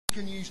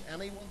can use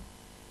anyone,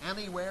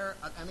 anywhere,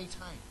 at any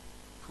time,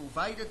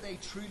 provided they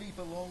truly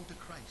belong to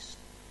Christ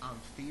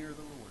and fear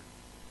the Lord.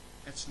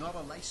 It's not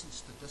a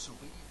license to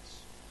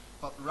disobedience,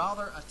 but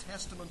rather a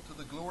testament to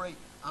the glory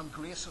and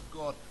grace of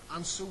God.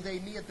 And so they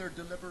made their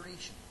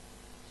deliberation.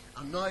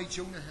 And now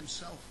Jonah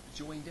himself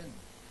joined in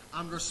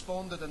and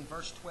responded in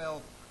verse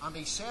 12. And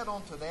he said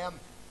unto them,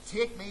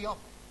 Take me up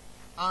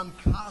and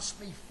cast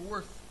me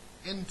forth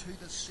into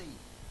the sea.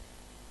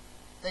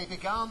 They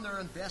began their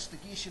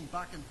investigation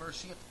back in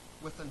verse 8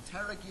 with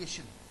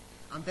interrogation.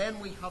 And then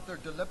we have their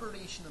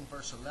deliberation in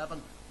verse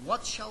 11.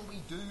 What shall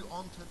we do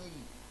unto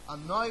thee?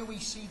 And now we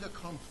see the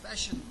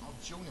confession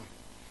of Jonah.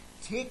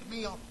 Take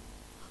me up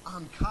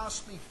and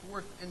cast me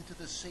forth into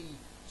the sea.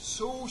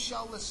 So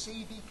shall the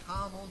sea be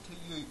calm unto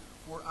you.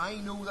 For I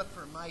know that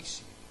for my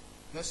sake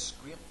this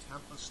great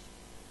tempest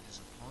is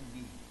upon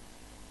you.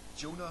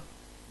 Jonah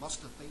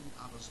must have been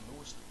at his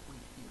lowest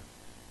point here.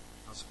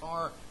 As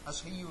far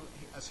as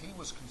he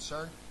was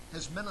concerned,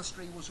 his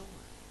ministry was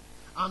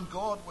over, and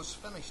God was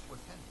finished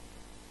with him.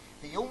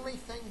 The only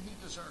thing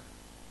he deserved,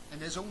 in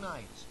his own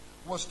eyes,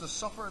 was to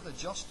suffer the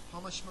just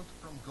punishment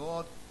from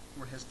God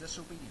for his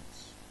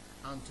disobedience,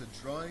 and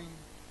to drown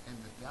in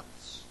the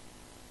depths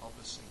of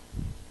the sea.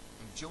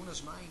 In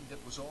Jonah's mind, it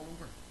was all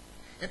over.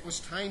 It was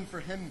time for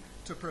him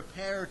to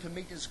prepare to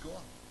meet his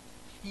God.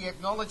 He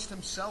acknowledged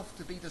himself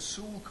to be the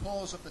sole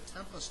cause of the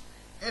tempest.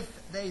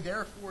 If they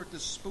therefore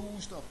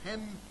disposed of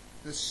him,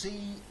 the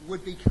sea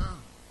would be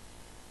calm.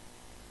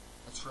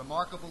 It's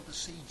remarkable to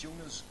see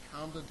Jonah's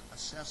candid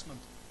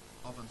assessment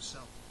of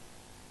himself.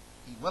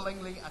 He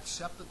willingly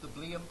accepted the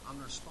blame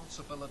and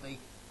responsibility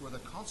for the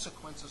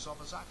consequences of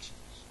his actions,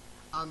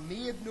 and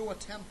made no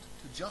attempt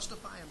to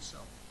justify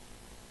himself.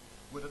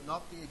 Would it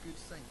not be a good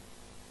thing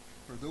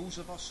for those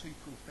of us who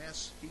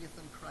profess faith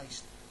in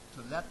Christ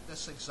to let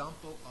this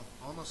example of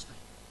honesty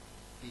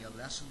be a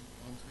lesson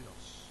unto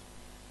us?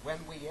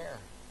 When we err,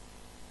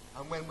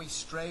 and when we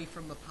stray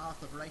from the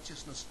path of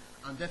righteousness,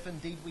 and if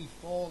indeed we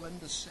fall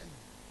into sin,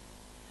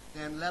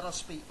 then let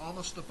us be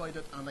honest about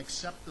it and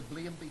accept the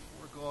blame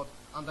before God,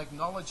 and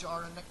acknowledge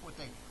our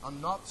iniquity,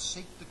 and not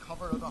seek to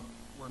cover it up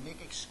or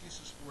make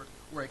excuses for it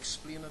or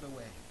explain it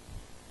away.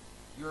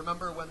 You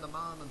remember when the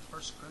man in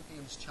 1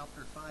 Corinthians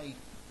chapter 5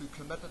 who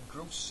committed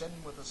gross sin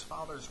with his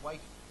father's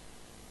wife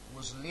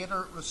was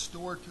later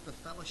restored to the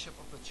fellowship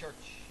of the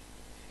church.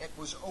 It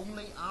was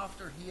only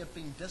after he had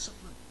been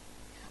disciplined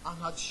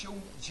and had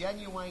shown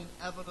genuine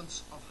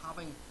evidence of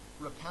having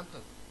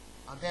repented.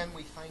 And then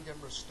we find him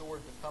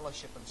restored to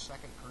fellowship in 2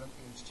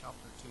 Corinthians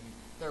chapter 2.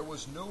 There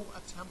was no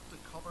attempt to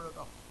cover it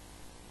up,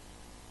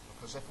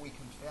 because if we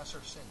confess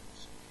our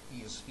sins,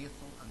 he is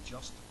faithful and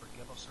just to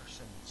forgive us our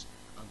sins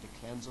and to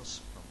cleanse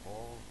us from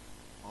all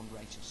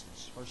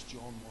unrighteousness. 1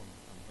 John 1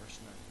 and verse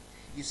 9.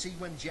 You see,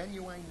 when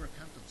genuine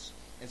repentance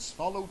is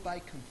followed by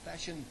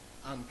confession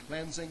and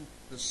cleansing,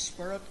 the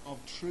spirit of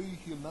true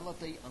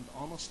humility and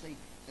honesty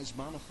is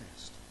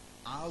manifest,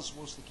 as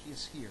was the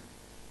case here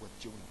with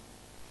Jonah.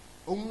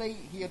 Only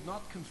he had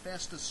not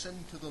confessed his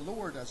sin to the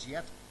Lord as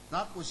yet.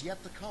 That was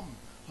yet to come.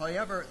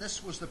 However,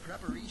 this was the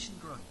preparation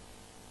ground.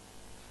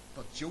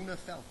 But Jonah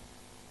felt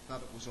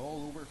that it was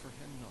all over for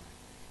him now.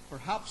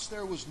 Perhaps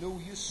there was no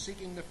use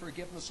seeking the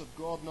forgiveness of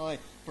God now.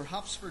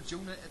 Perhaps for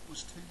Jonah it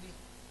was too late.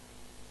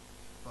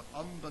 But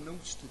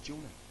unbeknownst to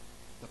Jonah,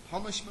 the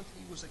punishment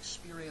he was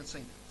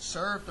experiencing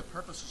served the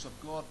purposes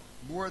of God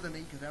more than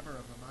he could ever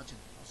have imagined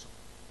possible.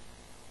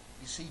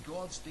 You see,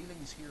 God's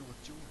dealings here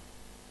with Jonah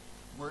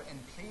were in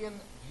plain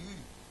view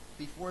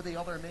before the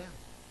other men.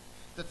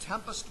 The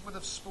tempest would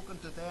have spoken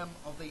to them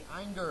of the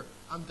anger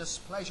and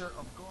displeasure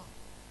of God.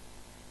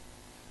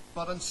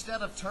 But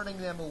instead of turning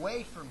them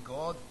away from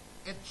God,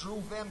 it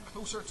drove them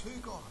closer to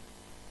God.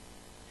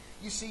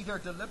 You see, their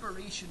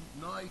deliberation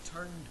now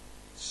turned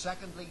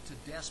secondly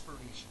to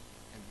desperation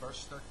in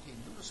verse 13.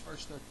 Notice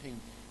verse 13.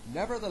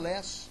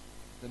 Nevertheless,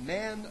 the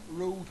men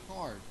rowed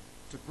hard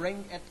to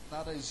bring it,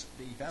 that is,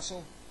 the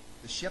vessel,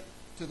 the ship,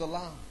 to the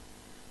land.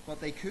 But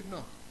they could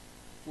not,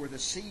 for the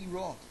sea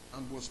wrought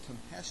and was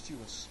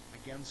tempestuous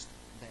against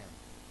them.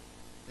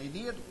 They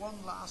made one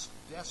last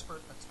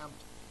desperate attempt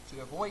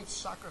to avoid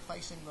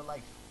sacrificing the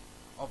life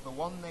of the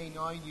one they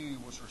now knew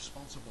was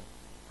responsible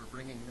for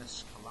bringing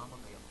this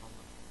calamity upon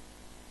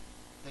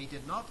them. They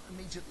did not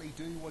immediately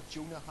do what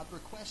Jonah had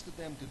requested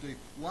them to do.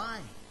 Why?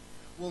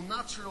 Well,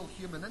 natural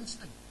human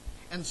instinct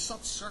in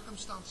such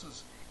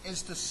circumstances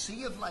is to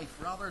save life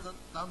rather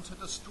than to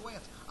destroy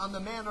it. And the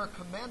men are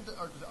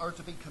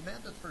to be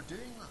commended for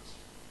doing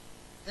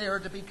that. They are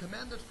to be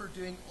commended for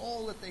doing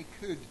all that they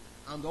could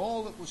and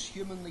all that was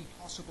humanly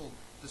possible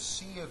to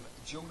save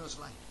Jonah's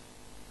life.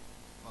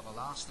 But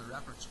alas, their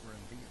efforts were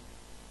in vain.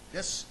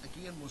 This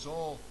again was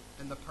all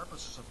in the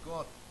purposes of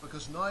God,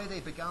 because now they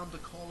began to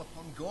call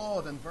upon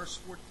God in verse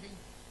 14.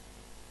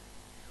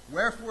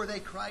 Wherefore they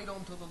cried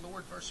unto the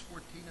Lord, verse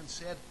 14, and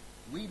said,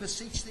 We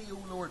beseech thee,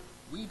 O Lord,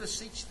 we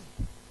beseech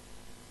thee.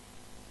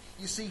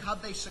 You see,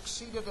 had they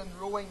succeeded in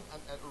rowing,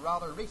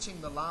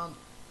 reaching the land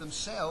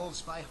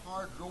themselves by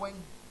hard rowing,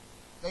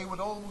 they would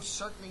almost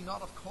certainly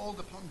not have called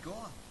upon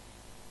God.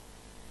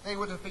 They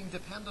would have been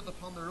dependent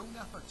upon their own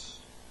efforts.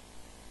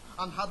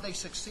 And had they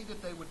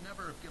succeeded, they would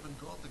never have given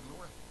God the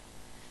glory.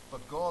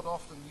 But God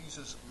often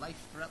uses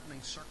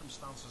life-threatening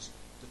circumstances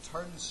to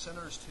turn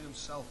sinners to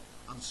himself,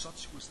 and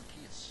such was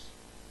the case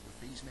with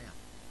these men.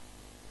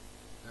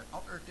 Their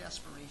utter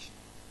desperation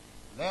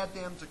led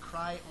them to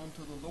cry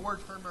unto the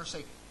Lord for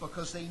mercy,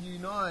 because they knew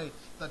now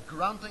that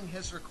granting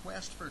his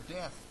request for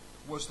death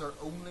was their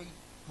only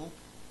hope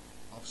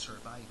of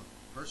survival.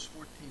 Verse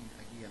 14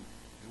 again.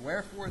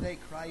 Wherefore they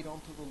cried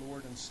unto the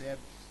Lord and said,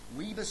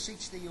 We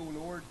beseech thee, O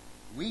Lord,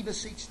 we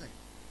beseech thee,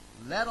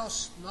 let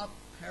us not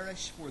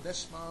perish for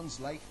this man's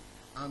life,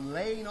 and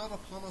lay not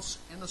upon us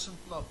innocent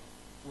blood,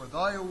 for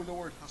thou, O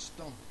Lord, hast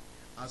done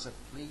as it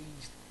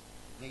pleased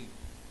thee.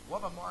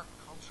 What a marked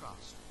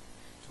contrast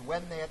to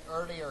when they had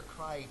earlier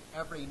cried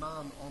every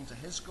man unto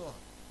his God.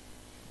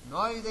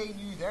 Now they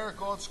knew their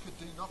gods could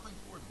do nothing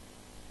for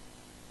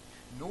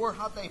them, nor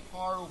had they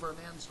power over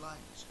men's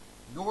lives,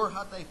 nor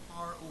had they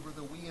power over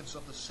the waves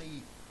of the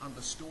sea and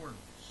the storms.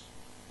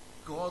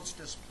 God's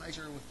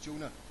displeasure with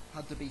Jonah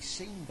had to be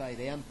seen by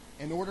them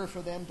in order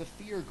for them to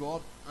fear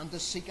God and to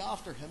seek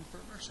after him for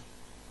mercy.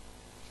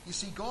 You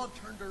see, God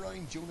turned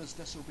around Jonah's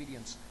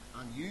disobedience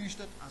and used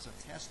it as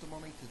a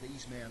testimony to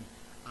these men,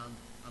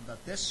 and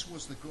that this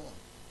was the God.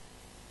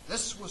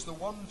 This was the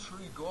one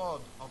true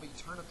God of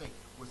eternity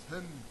with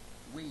whom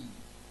we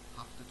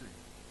have to do.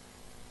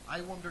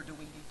 I wonder, do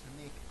we need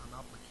to make an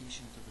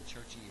application to the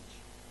church age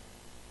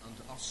and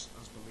to us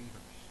as believers?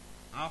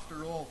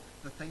 After all,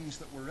 the things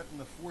that were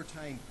written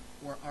aforetime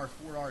are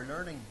for our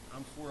learning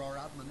and for our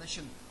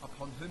admonition,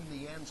 upon whom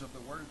the ends of the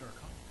world are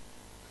come.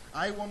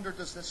 I wonder,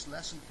 does this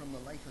lesson from the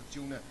life of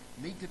Jonah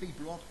need to be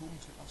brought home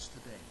to us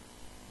today?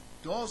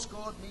 Does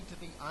God need to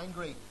be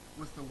angry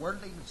with the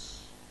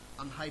worldliness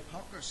and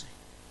hypocrisy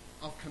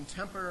of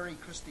contemporary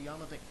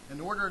Christianity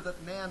in order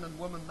that men and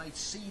women might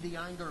see the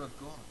anger of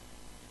God,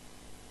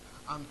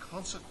 and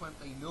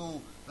consequently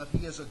know that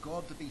he is a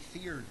God to be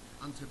feared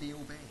and to be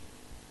obeyed?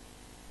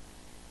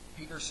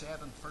 Peter said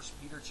in 1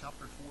 Peter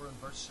chapter 4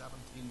 and verse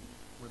 17,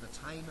 "For the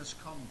time has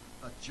come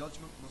that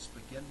judgment must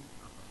begin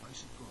at the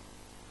house of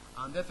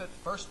God. And if it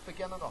first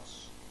begin at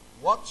us,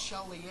 what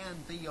shall the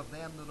end be of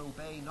them that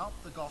obey not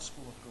the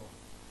gospel of God?"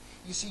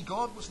 You see,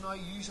 God was now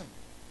using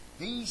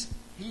these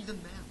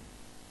heathen men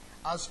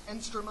as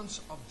instruments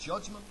of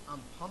judgment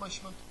and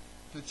punishment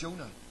to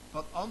Jonah.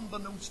 But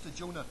unbeknownst to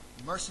Jonah,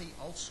 mercy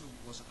also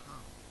was at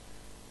hand.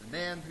 The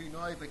men who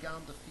now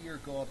began to fear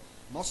God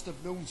must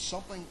have known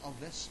something of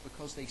this,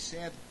 because they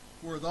said,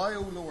 "For thou,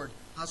 O Lord,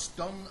 hast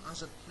done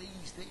as it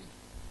pleased thee."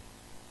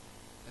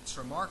 It's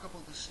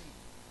remarkable to see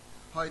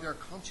how their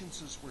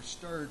consciences were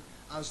stirred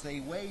as they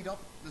weighed up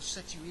the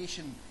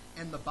situation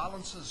in the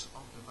balances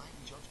of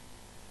divine judgment.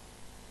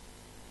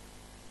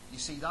 You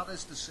see, that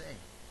is to say,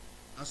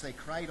 as they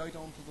cried out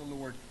unto the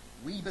Lord,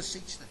 "We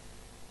beseech thee,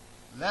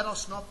 let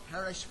us not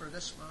perish for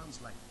this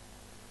man's life,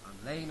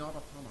 and lay not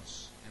upon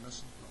us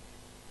innocent blood."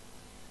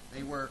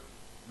 They were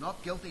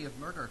not guilty of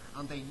murder,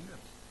 and they knew it.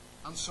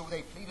 And so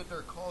they pleaded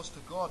their cause to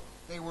God.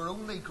 They were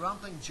only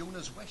granting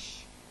Jonah's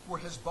wish for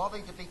his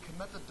body to be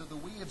committed to the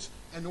waves,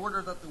 in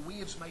order that the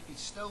waves might be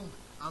stilled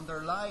and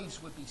their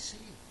lives would be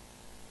saved.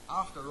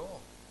 After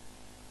all,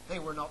 they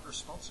were not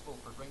responsible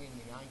for bringing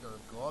the anger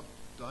of God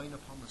down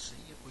upon the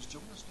sea. It was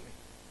Jonah's doing.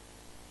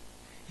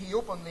 He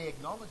openly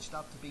acknowledged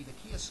that to be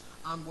the case,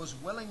 and was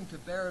willing to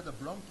bear the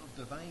brunt of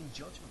divine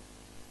judgment.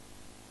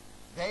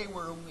 They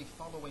were only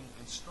following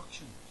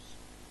instructions,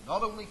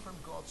 not only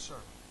from God's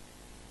servant,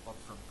 but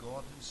from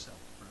God himself.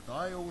 "For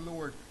thou, O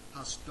Lord,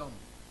 hast done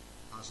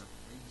as it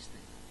pleased thee."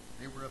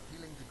 They were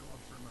appealing to God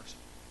for mercy.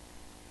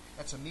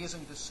 It's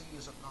amazing to see,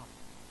 is it not,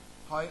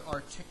 how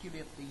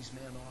articulate these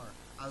men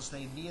are as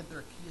they made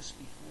their case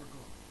before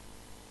God.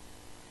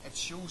 It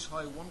shows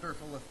how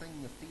wonderful a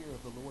thing the fear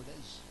of the Lord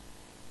is.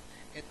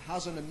 It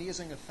has an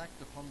amazing effect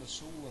upon the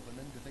soul of an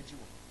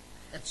individual.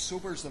 It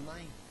sobers the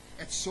mind.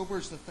 It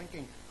sobers the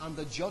thinking and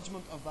the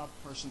judgment of that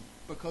person,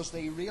 because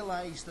they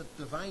realize that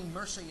divine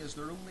mercy is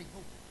their only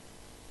hope.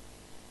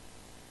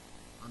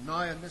 And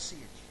now in this age,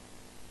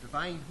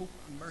 divine hope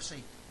and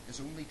mercy is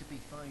only to be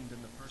found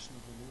in the person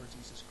of the Lord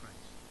Jesus Christ.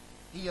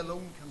 He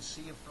alone can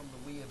save from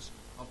the waves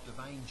of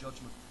divine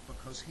judgment,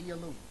 because he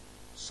alone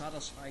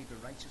satisfied the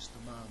righteous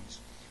demands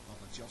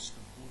of a just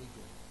and holy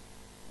God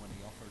when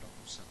he offered up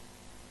himself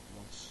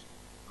once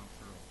and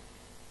for all.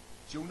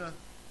 Jonah,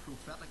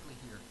 prophetically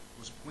here,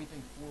 was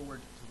pointing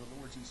forward to the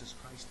Lord Jesus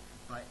Christ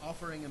by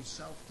offering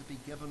himself to be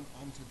given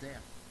unto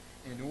death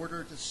in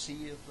order to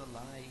save the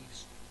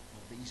lives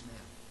of these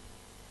men.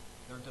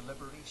 Their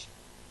deliberation,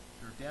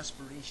 their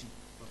desperation.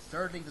 But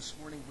thirdly, this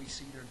morning we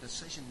see their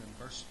decision in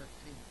verse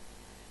 15.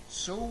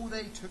 "So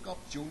they took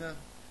up Jonah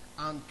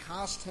and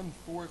cast him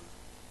forth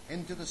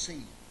into the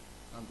sea,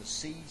 and the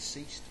sea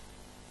ceased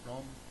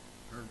from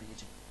her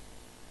raging."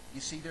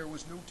 You see, there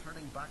was no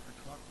turning back the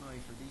clock now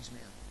for these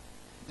men.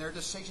 Their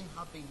decision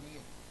had been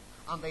made,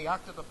 and they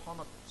acted upon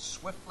it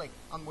swiftly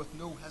and with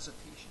no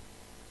hesitation.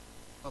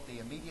 But the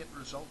immediate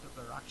result of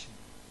their action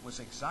was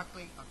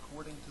exactly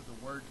according to the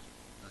word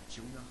that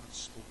Jonah had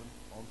spoken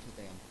unto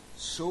them.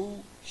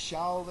 So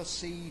shall the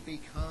sea be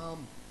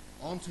calm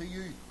unto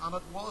you. And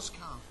it was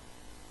calm.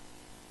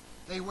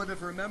 They would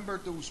have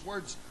remembered those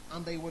words,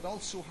 and they would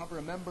also have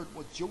remembered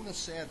what Jonah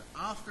said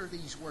after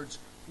these words,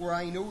 for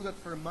I know that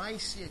for my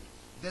sake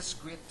this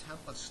great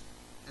tempest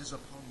is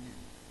upon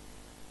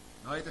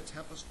you. Now the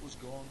tempest was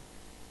gone,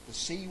 the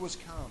sea was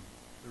calm,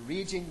 the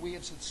raging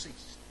waves had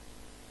ceased.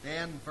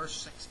 Then, verse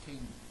 16,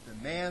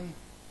 the men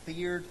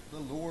feared the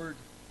Lord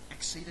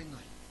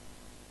exceedingly.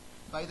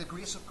 By the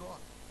grace of God,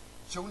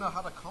 Jonah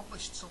had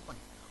accomplished something,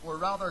 or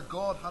rather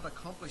God had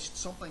accomplished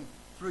something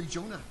through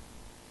Jonah.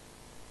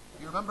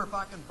 You remember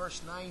back in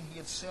verse 9, he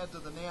had said to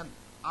the men,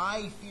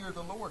 I fear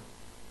the Lord.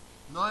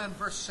 Now in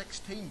verse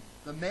 16,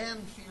 the men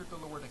feared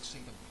the Lord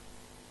exceedingly.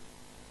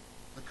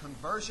 The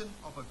conversion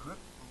of a group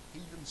of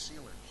heathen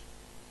sailors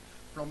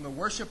from the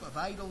worship of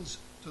idols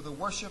to the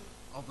worship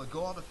of the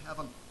God of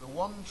heaven, the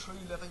one true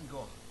living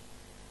God.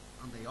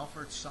 And they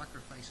offered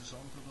sacrifices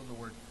unto the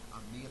Lord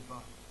and made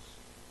vows.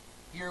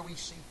 Here we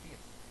see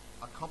faith,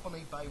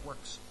 accompanied by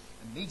works,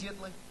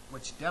 immediately,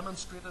 which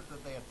demonstrated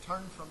that they had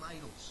turned from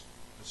idols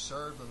to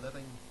serve the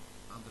living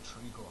and the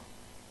true God.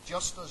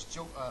 Just as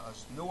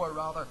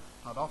Noah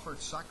had offered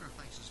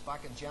sacrifices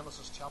back in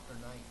Genesis chapter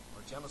 9,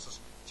 or Genesis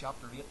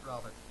chapter 8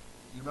 rather.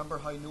 You remember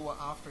how Noah,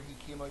 after he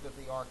came out of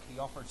the ark, he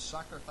offered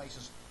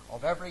sacrifices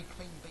of every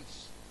clean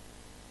beast.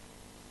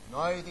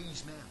 Now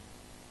these men,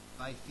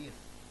 by faith,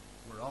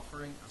 were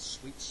offering a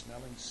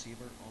sweet-smelling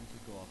savour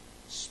unto God,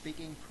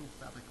 speaking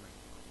prophetically,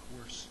 of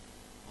course,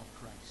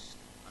 of Christ,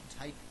 a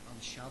type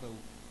and shadow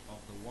of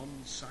the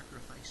one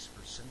sacrifice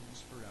for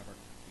sins forever,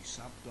 who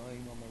sat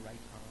down on the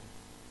right hand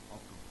of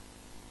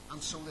God.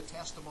 And so the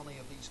testimony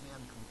of these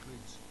men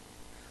concludes,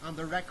 and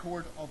the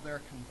record of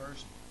their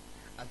conversion.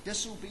 A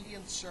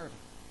disobedient servant,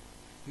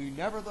 who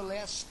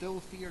nevertheless still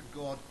feared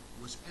God,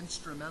 was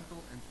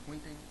instrumental in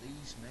pointing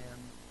these men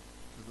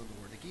to the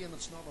Lord. Again,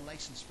 it's not a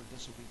license for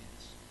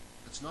disobedience.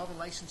 It's not a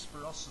license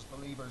for us as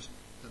believers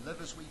to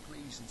live as we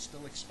please and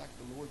still expect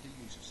the Lord to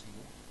use us. He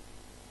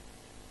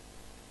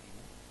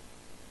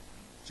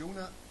won't.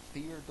 Jonah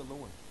feared the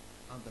Lord,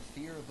 and the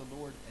fear of the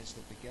Lord is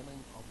the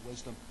beginning of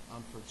wisdom.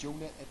 And for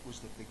Jonah, it was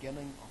the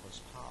beginning of his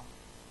path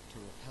to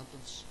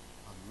repentance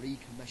and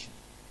recommission,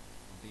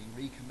 and being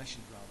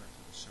recommissioned rather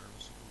to the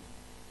service of the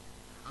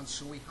Lord. And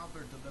so we have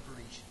their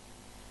deliberation,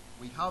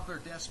 we have their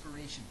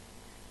desperation,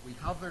 we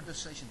have their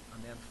decision,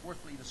 and then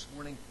fourthly this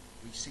morning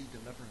we see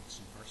deliverance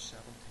in verse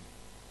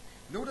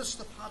 17. Notice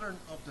the pattern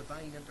of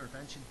divine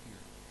intervention here.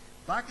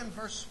 Back in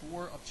verse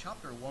 4 of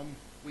chapter 1,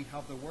 we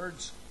have the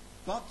words,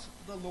 but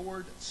the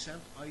Lord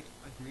sent out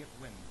a great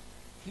wind.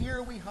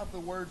 Here we have the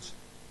words,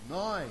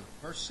 now,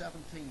 verse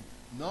 17,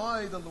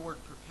 now the Lord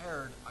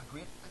prepared a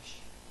great fish.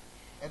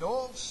 It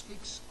all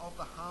speaks of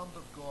the hand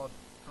of God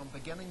from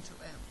beginning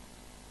to end.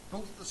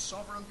 Both the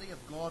sovereignty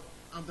of God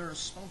and the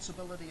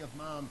responsibility of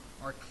man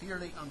are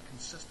clearly and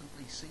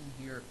consistently seen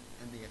here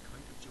in the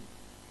account of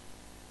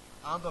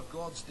Jonah, and of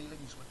God's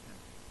dealings with him.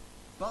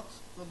 But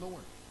the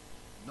Lord,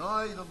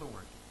 now the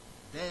Lord,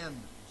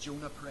 then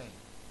Jonah prayed.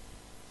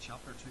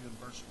 Chapter 2 and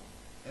verse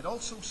 1. It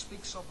also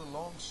speaks of the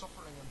long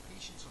suffering and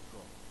patience of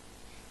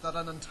God. That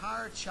an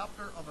entire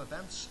chapter of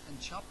events in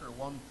chapter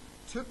 1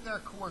 took their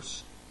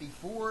course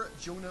before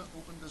Jonah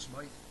opened his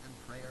mouth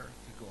in prayer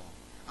to God.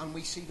 And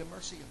we see the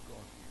mercy of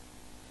God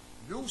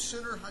here. No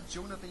sooner had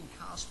Jonah been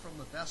cast from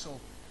the vessel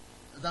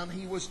than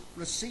he was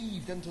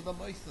received into the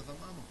mouth of a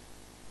mammal.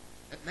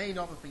 It may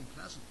not have been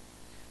pleasant,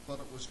 but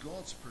it was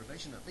God's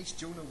provision. At least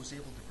Jonah was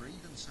able to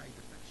breathe inside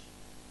the fish.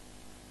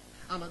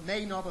 And it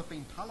may not have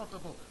been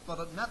palatable, but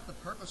it met the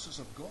purposes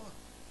of God.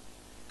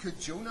 Could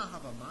Jonah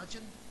have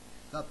imagined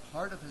that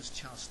part of his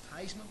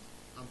chastisement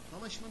and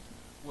punishment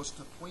was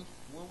to point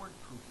forward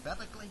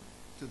prophetically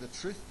to the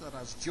truth that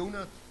as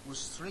Jonah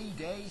was 3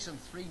 days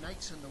and 3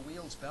 nights in the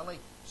whale's belly,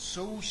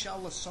 so shall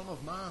the Son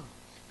of Man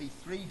be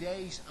 3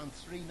 days and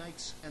 3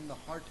 nights in the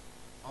heart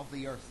of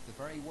the earth?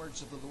 The very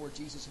words of the Lord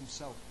Jesus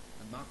himself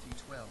in Matthew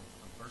 12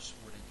 and verse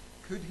 40.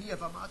 Could he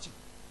have imagined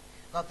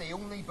that the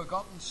only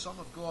begotten Son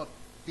of God,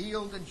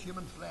 veiled in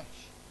human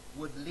flesh,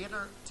 would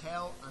later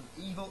tell an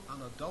evil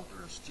and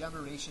adulterous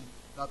generation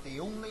that the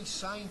only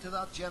sign to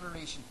that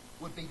generation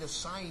would be the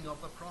sign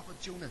of the prophet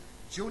Jonah?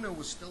 Jonah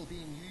was still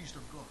being used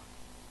of God.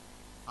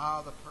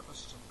 The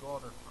purposes of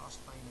God are past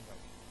finding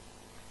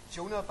out.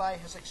 Jonah, by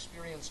his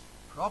experience,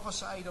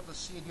 prophesied of the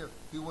Saviour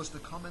who was to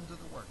come into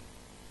the world.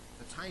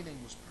 The timing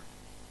was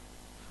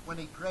perfect. When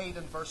he prayed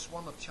in verse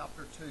 1 of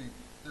chapter 2,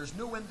 there's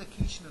no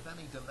indication of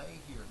any delay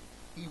here.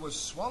 He was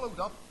swallowed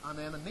up, and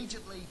then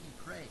immediately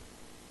he prayed.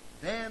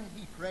 Then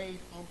he prayed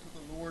unto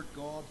the Lord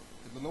God,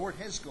 to the Lord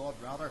his God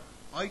rather,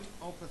 out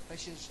of the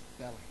fish's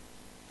belly.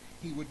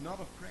 He would not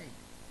have prayed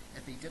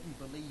if he didn't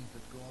believe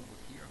that God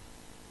would hear him.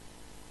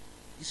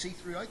 You see,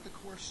 throughout the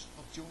course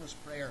of Jonah's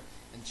prayer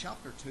in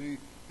chapter 2,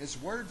 his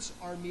words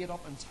are made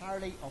up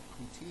entirely of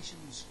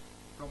quotations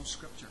from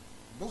Scripture,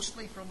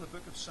 mostly from the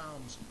book of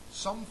Psalms,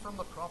 some from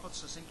the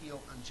prophets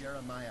Ezekiel and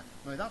Jeremiah.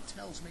 Now that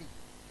tells me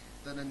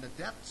that in the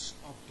depths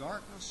of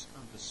darkness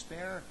and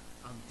despair,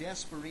 and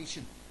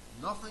desperation,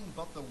 nothing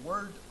but the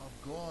word of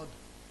God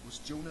was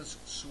Jonah's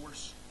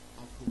source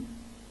of hope.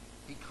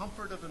 He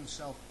comforted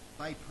himself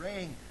by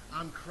praying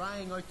and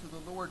crying out to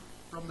the Lord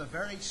from the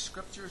very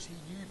scriptures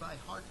he knew by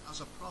heart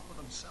as a prophet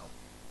himself.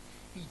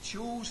 He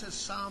chose his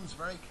psalms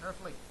very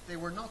carefully. They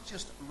were not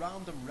just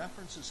random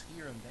references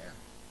here and there.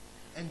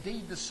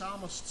 Indeed, the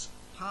psalmist's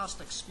past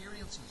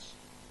experiences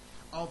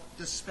of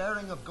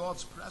despairing of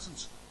God's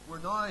presence were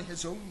now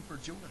his own for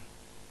Jonah.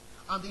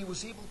 And he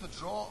was able to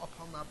draw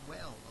upon that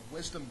well of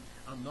wisdom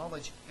and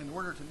knowledge in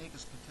order to make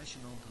his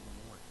petition unto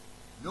the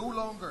Lord. No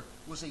longer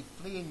was he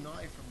fleeing now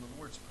from the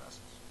Lord's presence.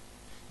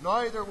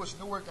 Now there was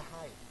nowhere to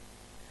hide.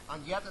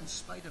 And yet, in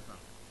spite of that,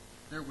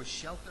 there was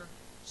shelter,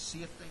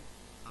 safety,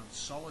 and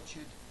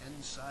solitude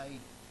inside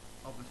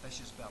of the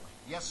fish's belly.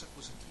 Yes, it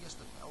was a taste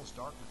of hell's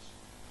darkness.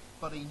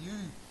 But he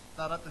knew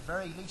that at the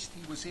very least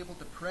he was able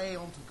to pray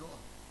unto God.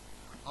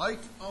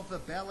 Out of the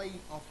belly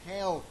of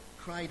hell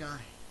cried I,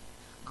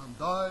 and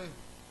thou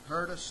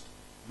heardest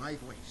my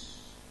voice.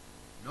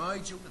 Now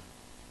Jonah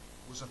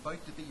was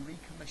about to be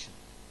recommissioned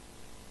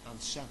and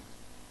sent.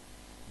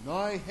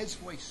 Now his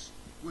voice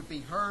would be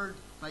heard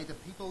by the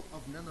people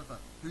of Nineveh,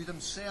 who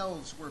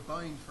themselves were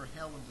bound for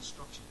hell and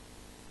destruction,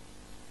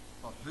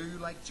 but who,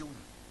 like Jonah,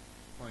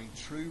 found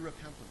true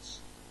repentance,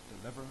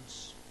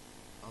 deliverance,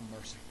 and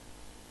mercy.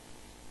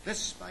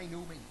 This, by no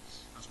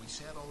means, as we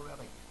said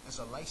already, is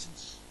a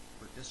license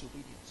for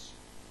disobedience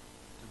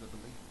to the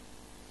believer.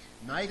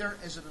 Neither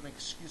is it an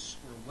excuse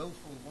for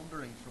willful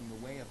wandering from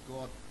the way of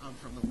God and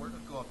from the Word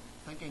of God,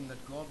 thinking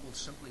that God will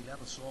simply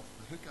let us off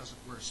the hook, as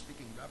it were,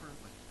 speaking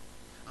reverently,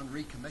 and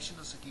recommission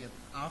us again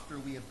after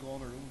we have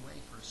gone our own way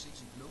for a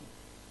season. No.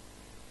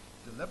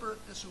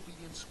 Deliberate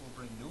disobedience will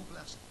bring no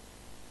blessing,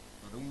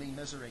 but only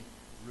misery,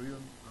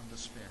 ruin, and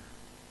despair.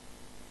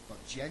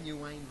 But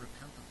genuine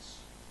repentance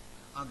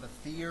and the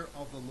fear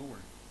of the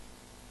Lord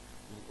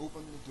will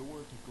open the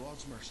door to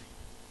God's mercy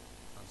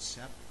and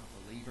set a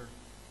believer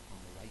on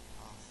the right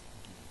path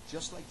again.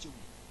 Just like Jonah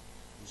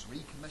was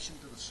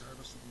recommissioned to the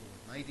service of the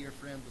Lord. My dear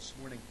friend, this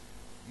morning,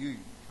 you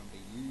can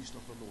be used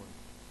of the Lord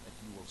if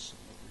you will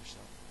submit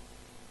yourself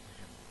to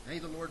Him. May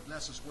the Lord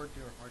bless His word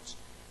to our hearts,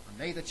 and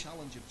may the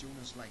challenge of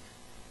Jonah's life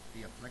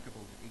be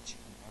applicable to each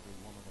and every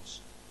one of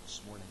us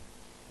this morning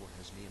for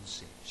His name's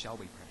sake. Shall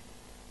we pray?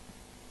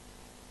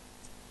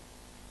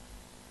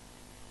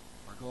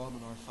 Our God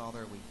and our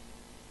Father, we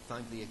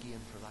thank Thee again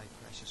for Thy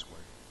precious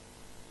word.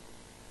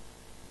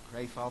 We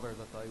pray, Father,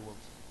 that Thou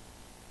wilt